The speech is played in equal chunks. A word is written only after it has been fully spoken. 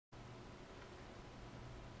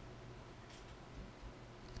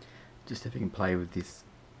just having a play with this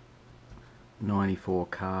 94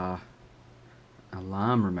 car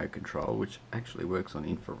alarm remote control, which actually works on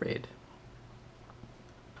infrared.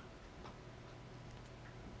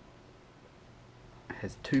 It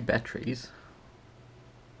has 2 batteries,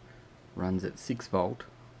 runs at 6 volt.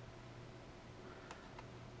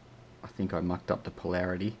 I think I mucked up the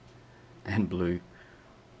polarity and blew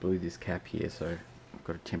this cap here, so I've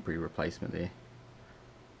got a temporary replacement there.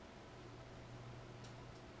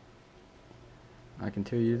 I can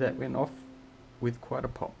tell you that went off with quite a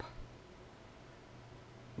pop.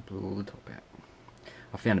 It blew all the top out.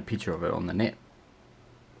 I found a picture of it on the net,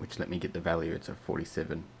 which let me get the value. It's a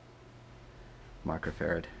 47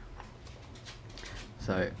 microfarad.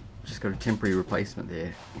 So just got a temporary replacement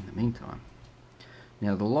there in the meantime.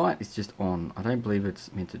 Now the light is just on. I don't believe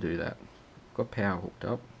it's meant to do that. I've got power hooked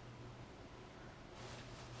up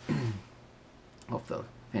off the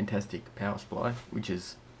fantastic power supply, which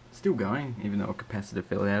is still going, even though a capacitor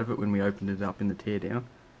fell out of it when we opened it up in the teardown.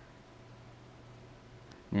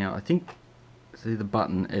 Now I think, see the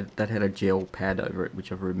button, that had a gel pad over it,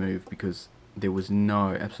 which I've removed because there was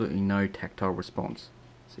absolutely no tactile response.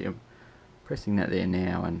 See, I'm pressing that there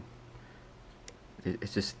now and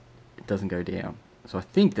it doesn't go down. So I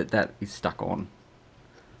think that is stuck on,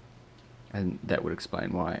 and that would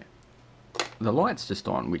explain why. The light's just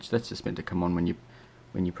on, which that's just meant to come on when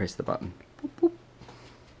you press the button. Boop, boop.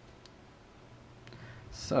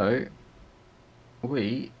 So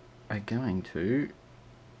we are going to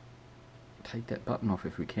take that button off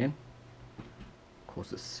if we can. Of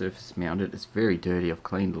course it's surface mounted, it's very dirty, I've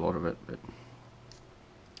cleaned a lot of it, but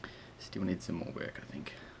still needs some more work I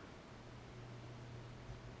think.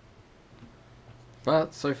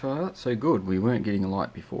 But so far so good, we weren't getting a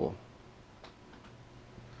light before.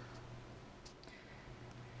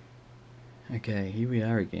 Okay, here we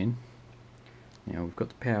are again. Now we've got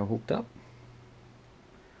the power hooked up.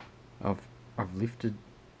 I've lifted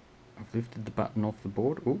the button off the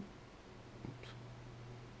board. Oops.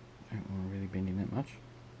 Don't want to really bend in that much.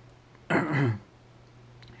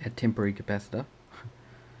 A temporary capacitor.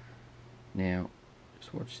 Now,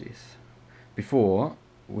 just watch this. Before,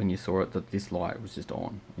 when you saw it, that this light was just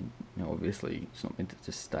on. Now, obviously, it's not meant to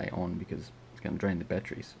just stay on because it's going to drain the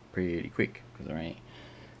batteries pretty quick because they're only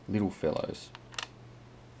little fellows.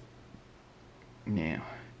 Now,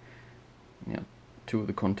 2 of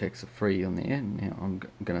the contacts are free on there. Now I'm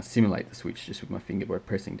going to simulate the switch just with my finger by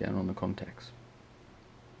pressing down on the contacts.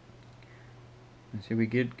 And so we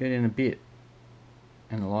go down a bit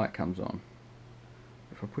and the light comes on.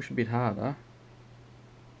 If I push a bit harder,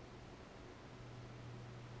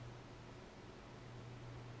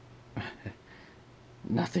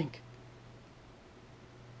 nothing.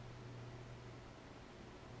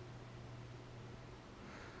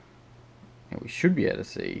 Now we should be able to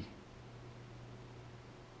see.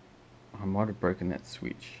 I might have broken that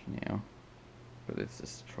switch now, but let's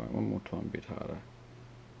just try one more time a bit harder.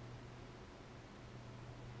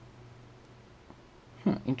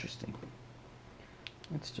 Huh, interesting.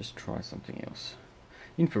 Let's just try something else.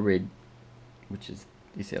 Infrared, which is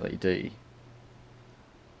this LED,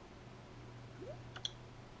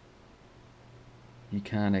 you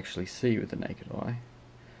can't actually see with the naked eye,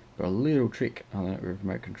 but a little trick I learned with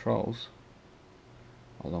remote controls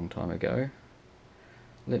a long time ago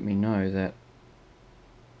let me know that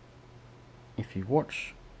if you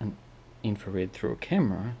watch an infrared through a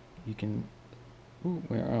camera, you can, ooh,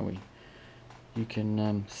 where are we? You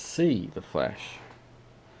can see the flash.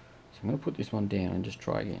 So I'm going to put this one down and just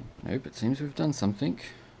try again. Nope, it seems we've done something.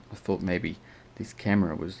 I thought maybe this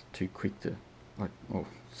camera was too quick to, like, or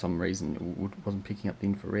some reason it wasn't picking up the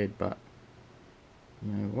infrared, but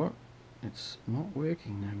you know what? It's not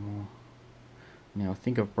working no more. Now I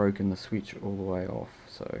think I've broken the switch all the way off,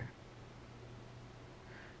 so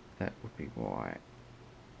that would be why.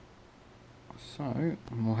 So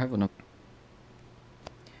we'll have an.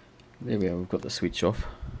 There we are. We've got the switch off.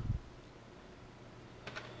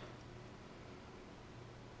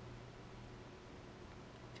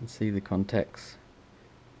 You can see the contacts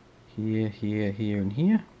here, here, here, and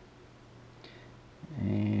here,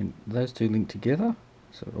 and those 2 link together.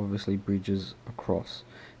 So it obviously bridges across.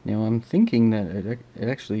 Now I'm thinking that it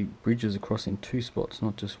actually bridges across in 2 spots,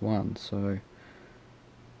 not just one. So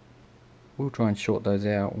we'll try and short those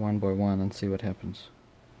out one by one and see what happens.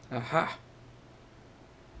 Aha!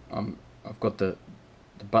 I've got the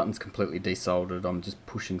buttons completely desoldered. I'm just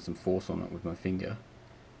pushing some force on it with my finger.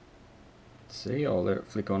 See, I'll let it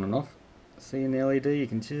flick on and off. See an LED? You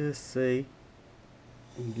can just see.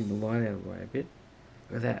 You can get the light out of the way a bit.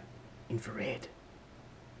 Look at that, infrared.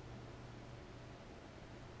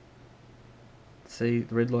 see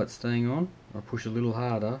the red light staying on. I push a little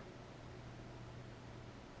harder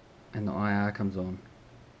and the IR comes on.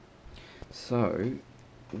 So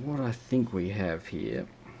what I think we have here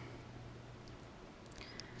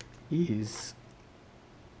is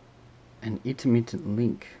an intermittent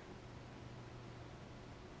link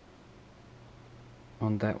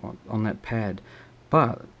on that one, on that pad,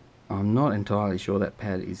 but I'm not entirely sure that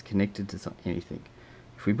pad is connected to anything.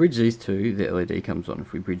 If we bridge these two, the LED comes on.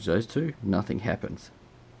 If we bridge those two, nothing happens.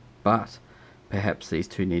 But perhaps these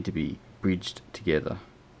two need to be bridged together.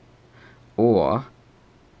 Or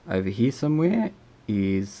over here somewhere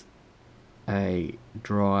is a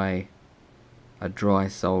dry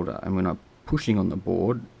solder, and when I'm pushing on the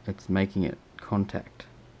board, it's making it contact.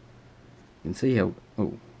 You can see how,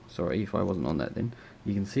 oh sorry if I wasn't on that then,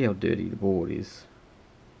 you can see how dirty the board is.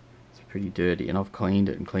 It's pretty dirty, and I've cleaned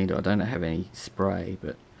it. I don't have any spray,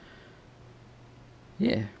 but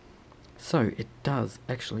yeah, so it does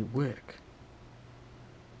actually work.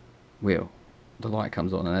 Well, the light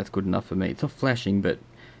comes on and that's good enough for me. It's not flashing, but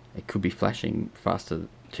it could be flashing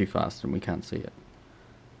too fast and we can't see it.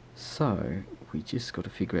 So we just got to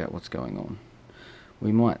figure out what's going on.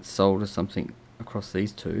 We might solder something across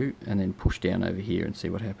these two and then push down over here and see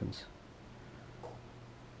what happens.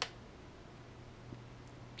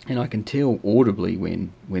 And I can tell audibly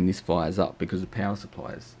when this fires up, because the power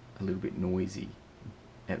supply is a little bit noisy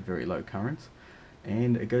at very low currents,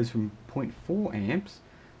 and it goes from 0.4 amps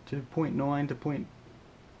to 0.9 to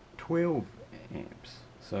 0.12 amps.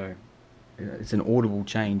 So it's an audible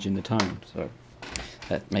change in the tone, so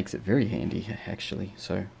that makes it very handy actually.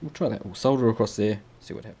 So we'll try that. We'll solder across there,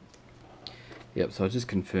 see what happens. Yep, so I just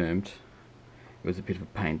confirmed it was a bit of a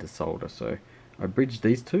pain to solder, so I bridged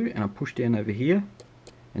these two and I pushed down over here,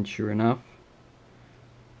 and sure enough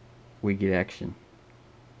we get action.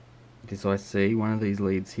 This I see one of these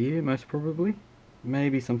leads here, most probably,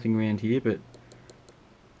 maybe something around here, but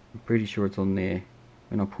I'm pretty sure it's on there.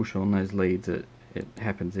 When I push on those leads, it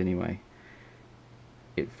happens anyway.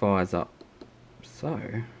 It fires up, so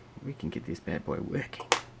we can get this bad boy working.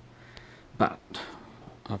 But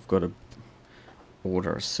I've got to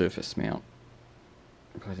order a surface mount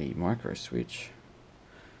bloody micro switch.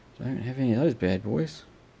 Don't have any of those bad boys.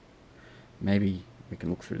 Maybe we can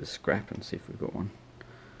look through the scrap and see if we've got one.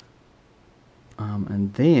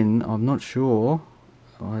 And then I'm not sure,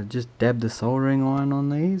 I just dab the soldering iron on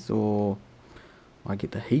these, or I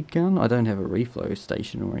get the heat gun. I don't have a reflow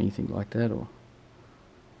station or anything like that, or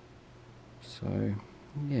so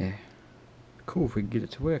yeah, cool if we can get it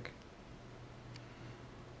to work.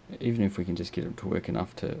 Even if we can just get it to work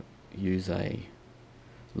enough to use a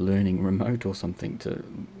learning remote or something to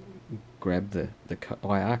grab the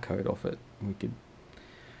IR code off it, we could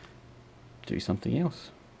do something else.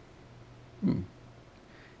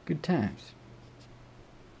 Good times.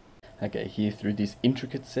 Okay, here through this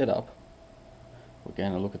intricate setup, we're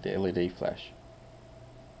going to look at the LED flash.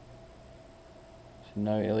 So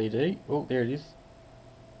no LED. Oh, there it is.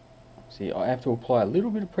 See, I have to apply a little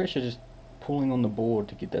bit of pressure, just pulling on the board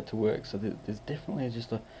to get that to work. So there's definitely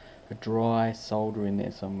just a dry solder in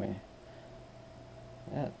there somewhere.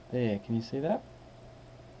 Out there, can you see that?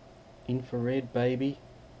 Infrared, baby.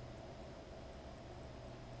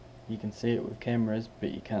 You can see it with cameras,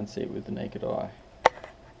 but you can't see it with the naked eye.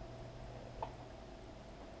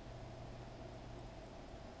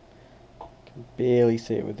 Can barely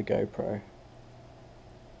see it with the GoPro.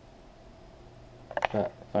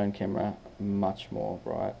 But phone camera, much more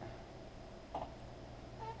bright.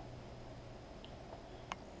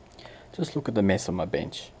 Just look at the mess on my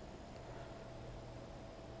bench.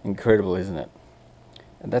 Incredible, isn't it?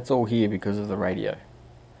 And that's all here because of the radio.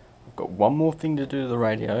 I've got one more thing to do to the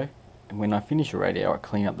radio, and when I finish a radio I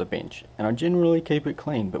clean up the bench. And I generally keep it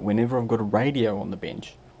clean, but whenever I've got a radio on the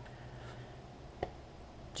bench, it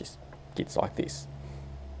just gets like this.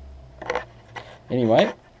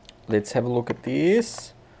 Anyway, let's have a look at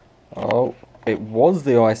this. Oh, it was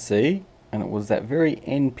the IC, and it was that very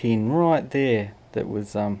end pin right there that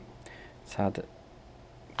was it's hard to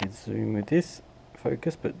get zoom with this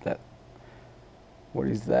focus, but that, what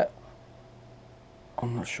is that?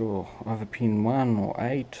 I'm not sure. Either pin 1 or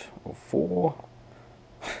 8 or 4.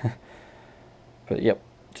 But yep,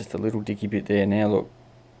 just a little dicky bit there. Now look.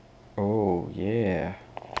 Oh yeah.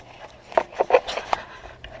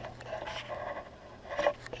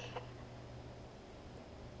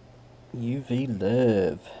 UV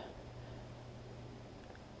love.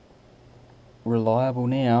 Reliable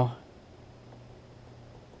now.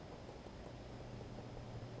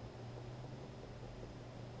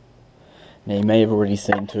 Now you may have already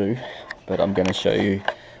seen too, but I'm going to show you.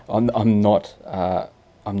 I'm not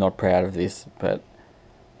proud of this, but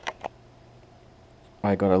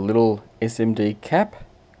I got a little SMD cap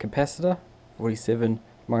capacitor, 47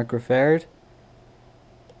 microfarad,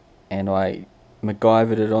 and I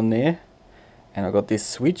MacGyvered it on there, and I got this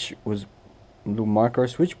switch, was a little micro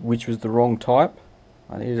switch, which was the wrong type.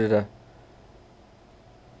 I needed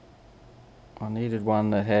one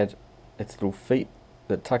that had its little feet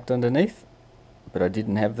that tucked underneath, but I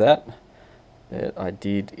didn't have that. But I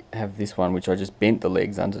did have this one, which I just bent the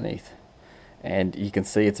legs underneath, and you can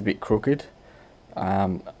see it's a bit crooked.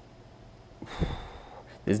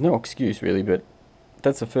 There's no excuse really, but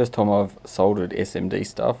that's the first time I've soldered SMD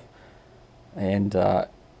stuff, and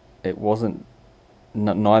it wasn't,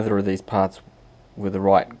 neither of these parts were the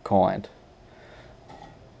right kind,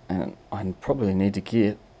 and I probably need to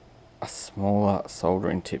get a smaller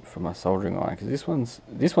soldering tip for my soldering iron, because this one's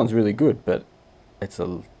really good, but it's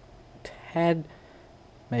a tad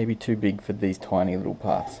maybe too big for these tiny little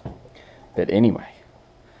parts. But anyway,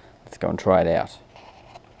 let's go and try it out.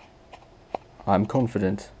 I'm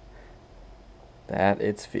confident that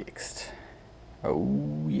it's fixed.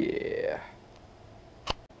 Oh yeah.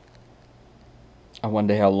 I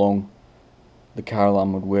wonder how long the car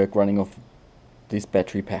alarm would work running off this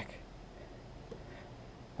battery pack.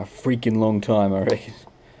 A freaking long time, I reckon.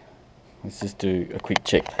 Let's just do a quick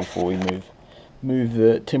check before we move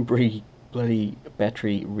the temporary bloody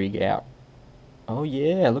battery rig out. Oh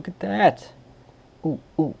yeah, look at that. Ooh,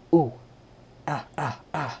 ooh, ooh. Ah, ah,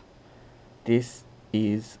 ah. This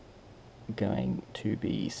is going to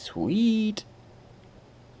be sweet.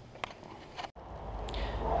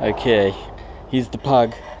 Okay, here's the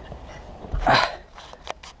pug. Ah.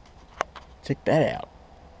 Check that out.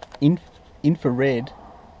 Infra-Red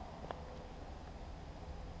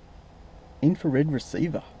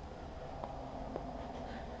receiver.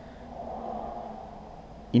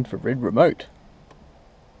 Infra-Red remote.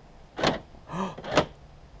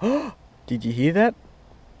 Did you hear that?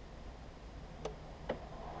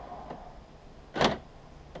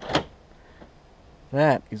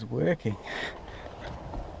 That is working.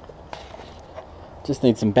 Just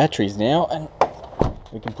need some batteries now and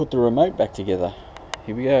we can put the remote back together.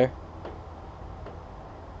 Here we go.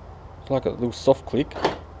 It's like a little soft click.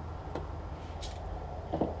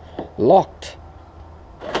 Locked.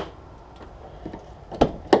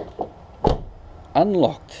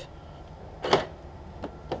 Unlocked.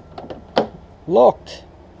 Locked.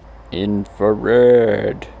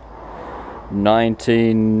 Infra-Red.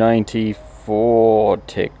 1994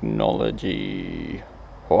 technology.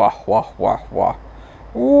 Wah wah wah wah.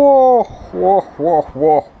 Wah wah wah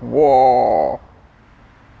wah wah.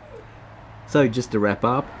 So just to wrap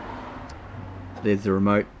up, there's the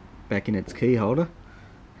remote back in its key holder.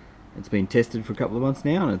 It's been tested for a couple of months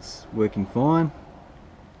now and it's working fine.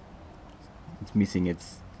 It's missing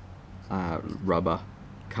its rubber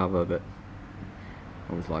cover, but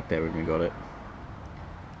I was like that when we got it.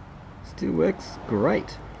 Still works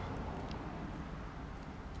great.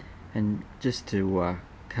 And just to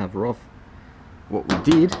cover off what we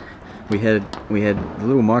did, we had the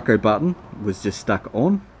little micro button was just stuck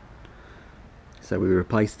on, so we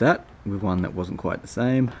replaced that with one that wasn't quite the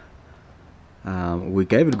same. We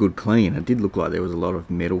gave it a good clean. It did look like there was a lot of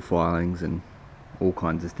metal filings and all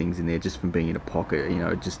kinds of things in there just from being in a pocket. You know,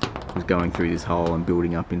 it just was going through this hole and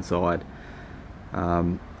building up inside.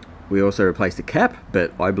 We also replaced the cap,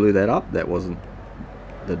 but I blew that up. That wasn't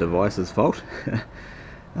the device's fault.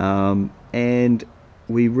 And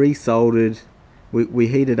we resoldered, we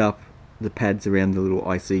heated up the pads around the little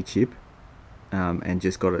IC chip, and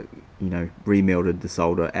just got it, you know, remelted the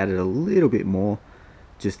solder, added a little bit more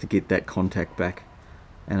just to get that contact back.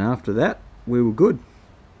 And after that, we were good.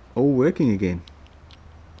 All working again.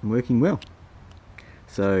 Working well.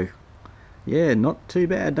 So, yeah, not too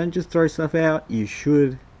bad. Don't just throw stuff out. You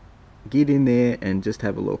should get in there and just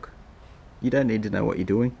have a look. You don't need to know what you're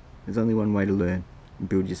doing. There's only one way to learn and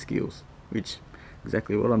build your skills, which is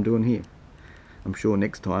exactly what I'm doing here. I'm sure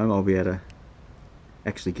next time I'll be able to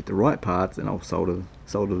actually get the right parts and I'll solder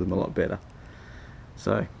them a lot better.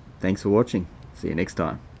 So, thanks for watching. See you next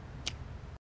time.